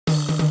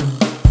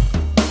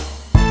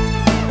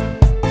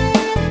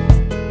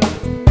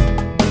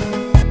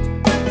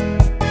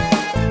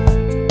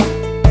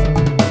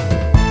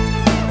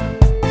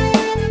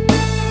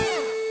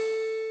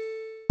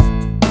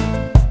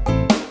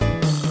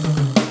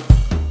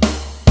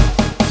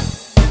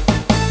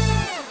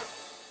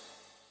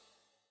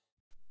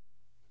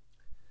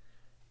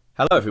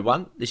Hello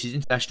everyone, this is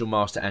International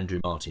Master Andrew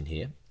Martin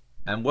here,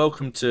 and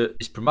welcome to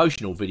this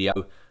promotional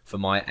video for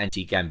my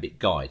Anti-Gambit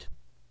guide,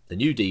 the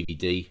new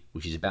DVD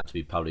which is about to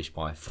be published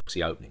by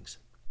Foxy Openings.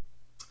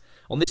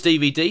 On this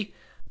DVD,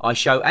 I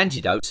show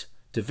antidotes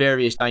to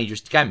various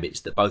dangerous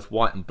gambits that both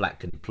white and black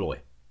can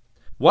employ,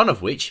 one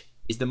of which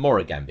is the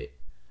Morra Gambit,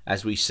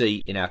 as we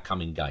see in our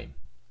coming game.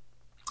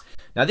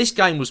 Now this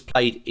game was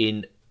played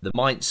in the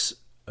Mainz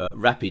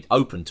Rapid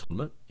Open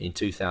tournament in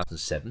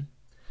 2007,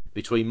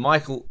 between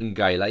Michael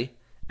Ngele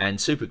and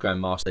Super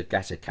Grandmaster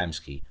Gata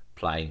Kamsky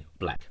playing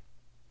black.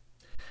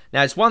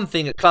 Now it's one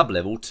thing at club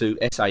level to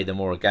essay the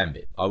Morra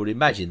Gambit. I would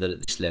imagine that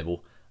at this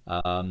level,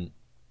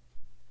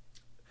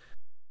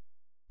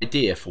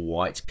 idea for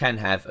white can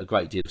have a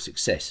great deal of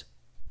success.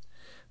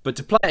 But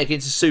to play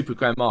against a Super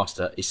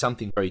Grandmaster is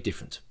something very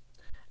different.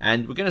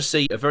 And we're going to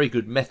see a very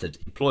good method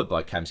employed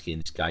by Kamsky in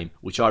this game,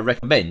 which I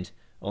recommend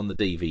on the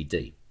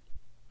DVD.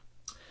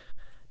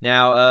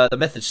 Now, the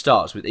method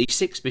starts with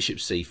e6, bishop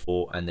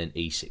c4, and then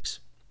e6.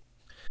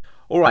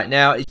 Alright,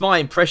 now, it's my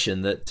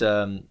impression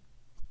that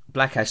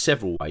black has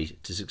several ways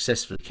to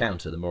successfully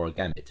counter the Morra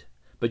Gambit.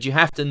 But you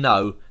have to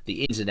know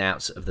the ins and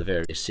outs of the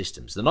various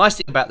systems. The nice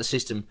thing about the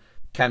system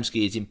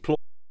Kamsky is employing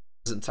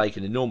doesn't take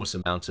an enormous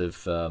amount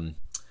of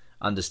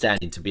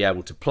understanding to be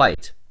able to play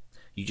it.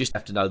 You just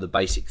have to know the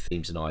basic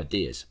themes and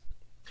ideas.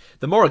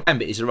 The Morra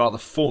Gambit is a rather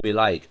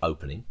formulaic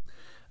opening.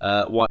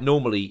 White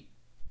normally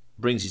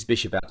brings his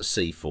bishop out to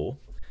c4,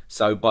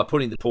 so by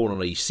putting the pawn on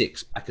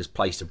e6, black has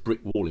placed a brick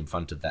wall in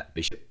front of that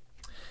bishop,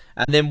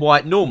 and then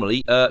white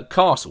normally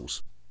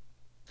castles.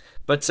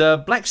 But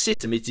black's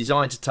system is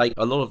designed to take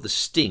a lot of the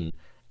sting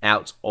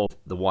out of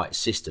the white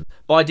system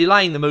by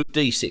delaying the move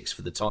d6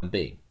 for the time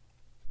being.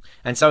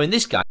 And so in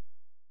this game,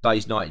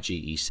 plays knight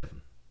ge7.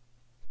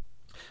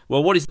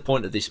 Well, what is the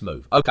point of this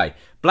move? Okay,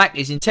 black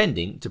is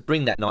intending to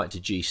bring that knight to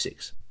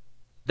g6.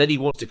 Then he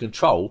wants to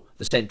control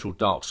the central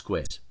dark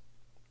squares.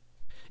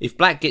 If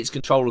black gets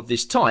control of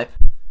this type,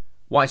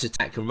 white's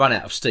attack can run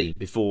out of steam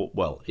before,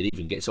 well, it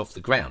even gets off the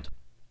ground.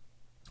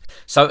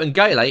 So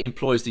Ngele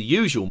employs the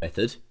usual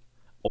method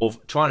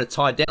of trying to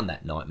tie down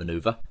that knight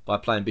manoeuvre by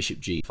playing bishop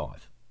g5.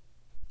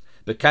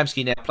 But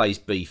Kamsky now plays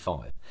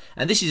b5.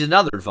 And this is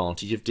another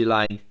advantage of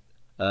delaying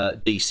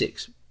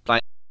d6.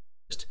 Playing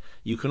first,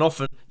 you can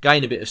often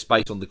gain a bit of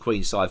space on the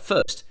queen side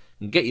first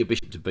and get your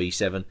bishop to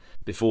b7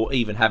 before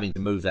even having to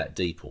move that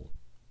d pawn.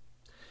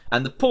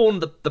 And the pawn,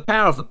 the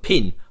power of the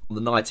pin on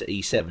the knight at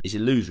e7 is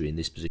illusory in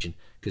this position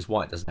because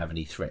white doesn't have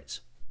any threats.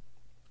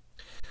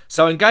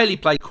 So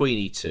Ngele played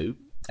queen e2,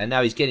 and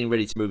now he's getting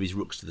ready to move his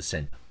rooks to the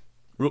centre.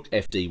 Rook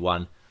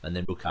fd1 and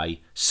then rook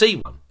a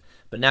c1.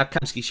 But now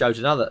Kamsky shows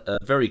another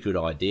very good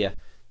idea,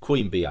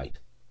 queen b8.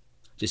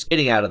 Just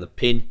getting out of the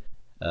pin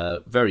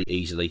very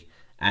easily,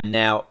 and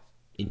now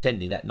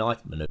intending that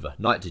knight manoeuvre,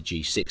 knight to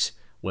g6,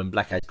 when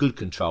black has good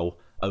control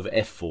over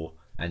f4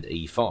 and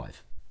e5.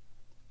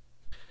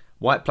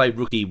 White played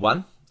rook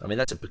e1. I mean,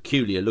 that's a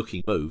peculiar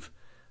looking move,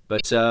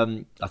 but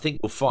I think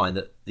we'll find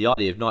that the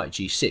idea of knight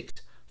g6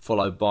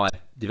 followed by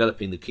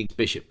developing the king's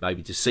bishop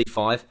maybe to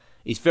c5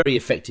 is very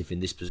effective in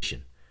this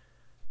position.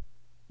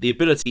 The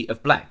ability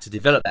of black to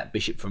develop that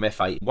bishop from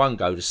f8 in one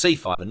go to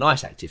c5, a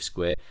nice active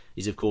square,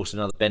 is of course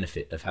another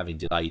benefit of having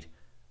delayed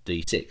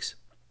d6.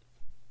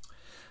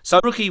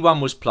 So rook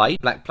e1 was played,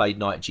 black played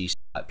knight g6,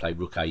 black played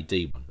rook a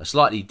d1, a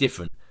slightly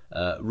different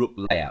rook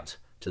layout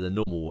to the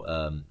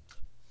normal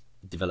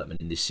development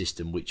in this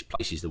system, which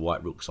places the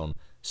white rooks on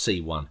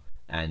c1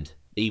 and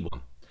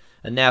e1.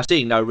 And now,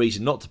 seeing no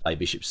reason not to play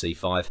bishop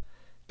c5,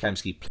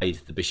 Kamsky played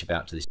the bishop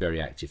out to this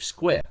very active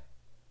square.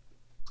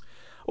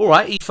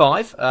 Alright,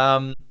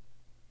 e5.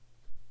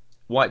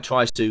 White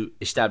tries to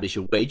establish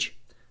a wedge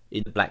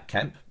in the black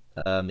camp.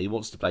 He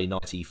wants to play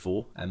knight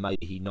e4, and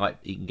maybe he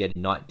can get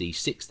in knight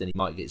d6, then he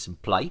might get some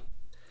play.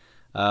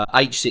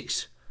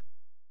 h6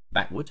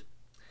 backward.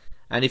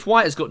 And if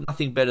white has got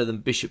nothing better than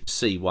bishop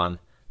c1,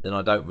 then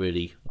I don't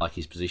really like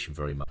his position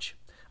very much.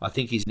 I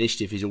think his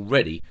initiative is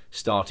already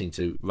starting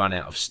to run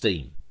out of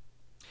steam.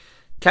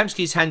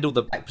 Kamsky's handled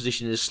the black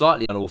position in a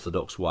slightly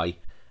unorthodox way,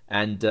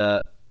 and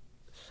you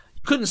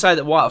couldn't say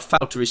that white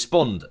failed to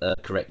respond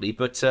correctly,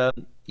 but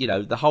you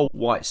know, the whole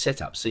white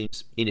setup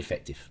seems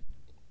ineffective.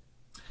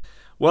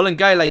 Well,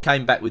 Ngele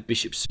came back with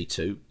bishop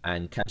c2,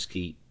 and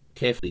Kamsky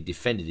carefully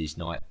defended his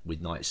knight with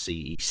knight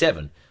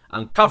ce7,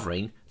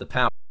 uncovering the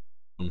power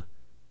on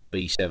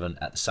b7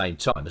 at the same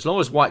time. As long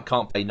as white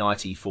can't play knight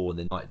e4 and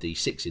then knight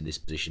d6 in this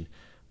position,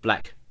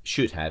 black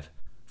should have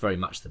very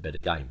much the better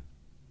game.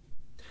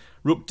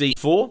 Rook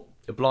d4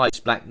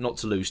 obliged black not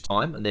to lose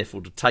time and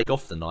therefore to take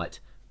off the knight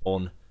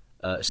on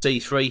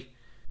c3,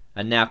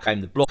 and now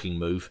came the blocking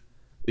move,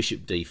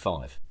 bishop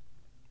d5.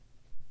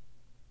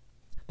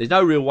 There's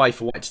no real way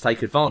for white to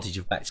take advantage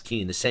of black's king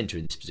in the centre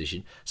in this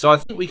position, so I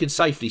think we can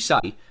safely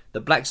say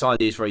that black's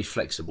idea is very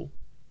flexible.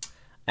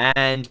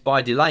 And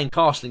by delaying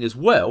castling as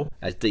well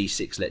as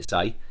d6, let's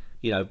say,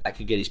 you know, black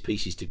can get his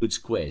pieces to good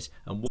squares,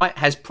 and white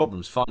has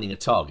problems finding a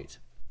target.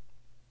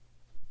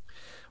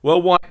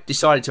 Well, white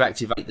decided to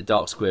activate the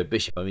dark square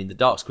bishop. I mean, the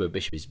dark square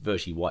bishop is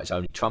virtually white's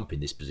only trump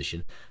in this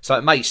position, so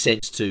it makes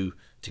sense to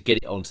get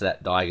it onto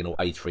that diagonal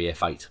a3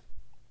 f8.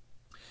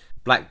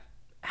 Black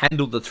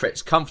handled the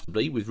threats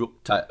comfortably with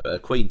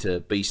queen to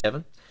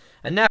b7,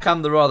 and now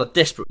come the rather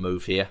desperate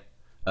move here,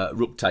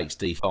 rook takes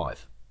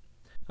d5.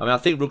 I mean, I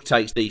think rook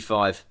takes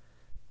d5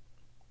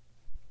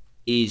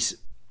 is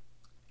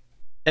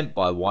sent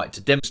by white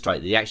to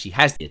demonstrate that he actually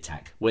has the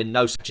attack when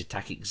no such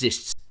attack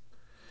exists.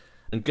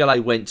 And Galley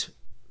went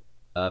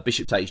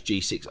bishop takes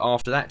g6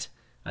 after that,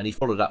 and he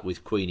followed up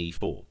with queen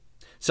e4.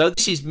 So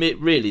this is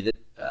really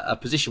a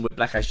position where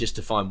black has just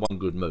to find one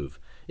good move.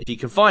 If he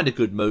can find a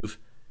good move,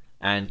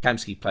 and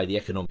Kamsky played the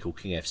economical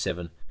king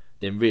f7,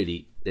 then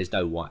really there's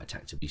no white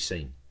attack to be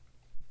seen.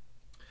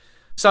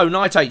 So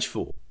knight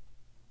h4,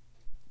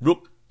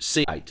 rook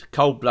c8,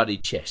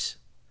 cold-blooded chess.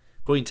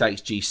 Queen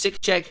takes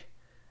g6 check,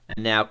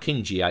 and now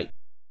king g8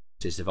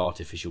 consists of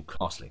artificial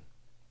castling.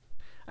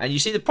 And you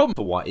see the problem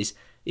for white is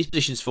his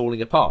position's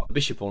falling apart. The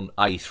bishop on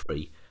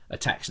a3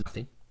 attacks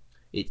nothing.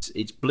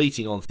 It's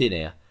bleating on thin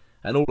air,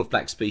 and all of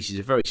black's pieces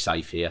are very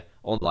safe here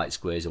on light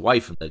squares away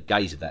from the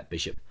gaze of that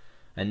bishop.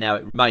 And now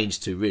it remains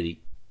to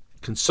really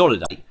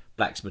consolidate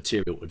black's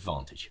material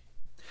advantage.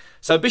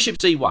 So bishop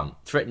c1,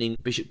 threatening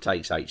bishop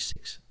takes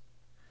h6.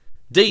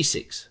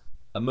 d6,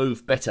 a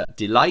move better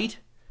delayed.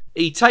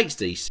 E takes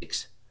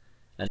d6,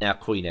 and now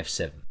queen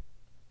f7.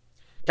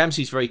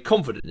 Kamsky's very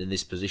confident in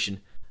this position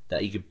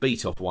that he could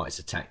beat off white's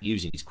attack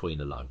using his queen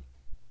alone.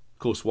 Of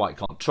course, white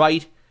can't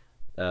trade.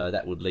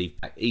 That would leave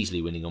black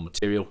easily winning on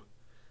material.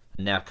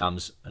 And now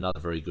comes another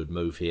very good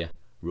move here,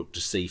 rook to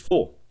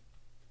c4.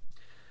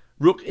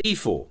 Rook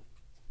e4.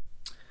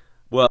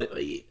 Well,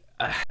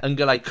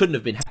 Ngale couldn't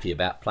have been happy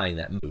about playing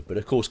that move, but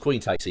of course queen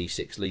takes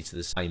e6 leads to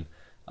the same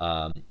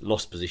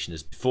lost position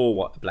as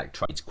before. Black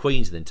trades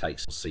queens and then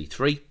takes on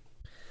c3.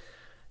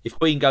 If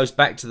queen goes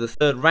back to the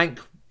third rank,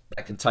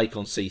 black can take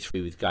on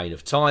c3 with gain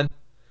of time.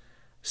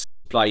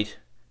 Played,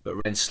 but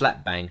ran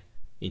slap bang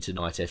into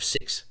knight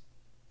f6.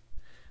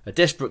 A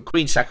desperate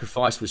queen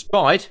sacrifice was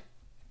tried,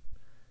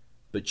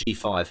 but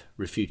g5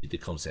 refuted the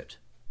concept.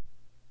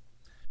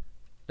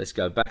 Let's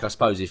go back. I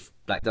suppose if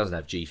black doesn't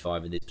have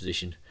g5 in this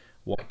position,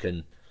 white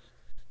can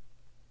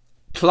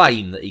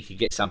claim that he could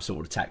get some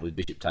sort of attack with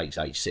bishop takes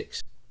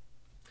h6.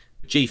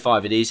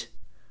 g5 it is,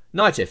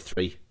 knight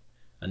f3,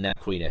 and now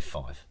queen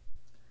f5.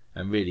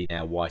 And really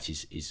now white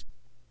is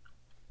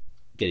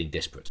getting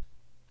desperate.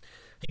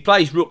 He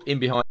plays rook in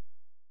behind.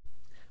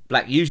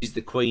 Black uses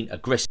the queen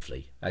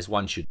aggressively, as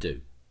one should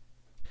do.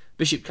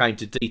 Bishop came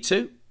to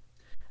d2,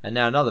 and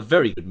now another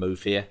very good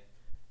move here,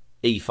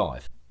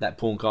 e5. That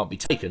pawn can't be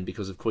taken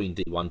because of queen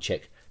d1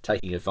 check,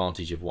 taking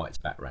advantage of white's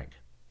back rank.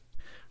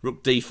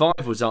 Rook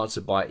d5 was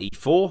answered by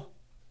e4,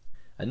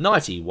 and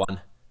knight e1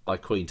 by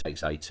queen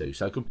takes a2.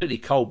 So completely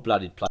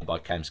cold-blooded play by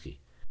Kamsky.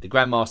 The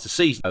Grandmaster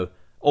sees no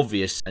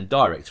obvious and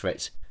direct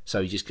threats,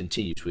 so he just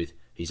continues with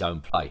his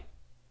own play.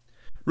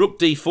 Rook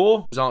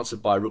d4 was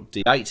answered by rook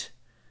d8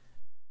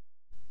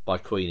 by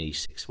queen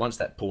e6. Once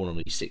that pawn on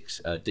e6,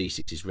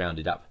 d6 is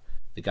rounded up,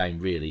 the game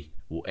really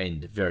will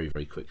end very,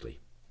 very quickly.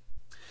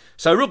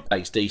 So rook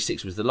takes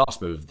d6 was the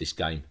last move of this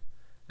game,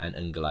 and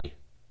Ngale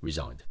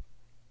resigned.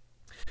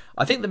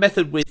 I think the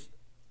method with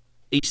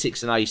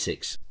e6 and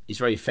a6 is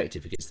very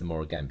effective against the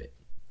Morra Gambit,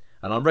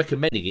 and I'm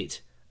recommending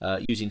it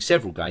using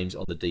several games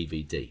on the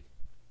DVD.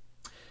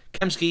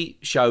 Kamsky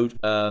showed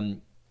a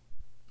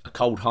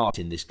cold heart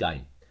in this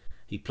game.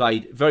 He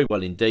played very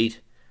well indeed,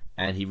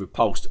 and he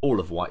repulsed all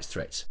of white's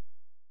threats.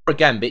 For a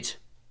gambit,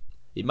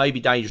 it may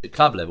be dangerous at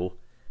club level,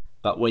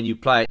 but when you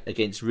play it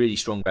against really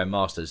strong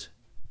grandmasters,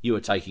 you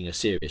are taking a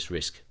serious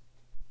risk.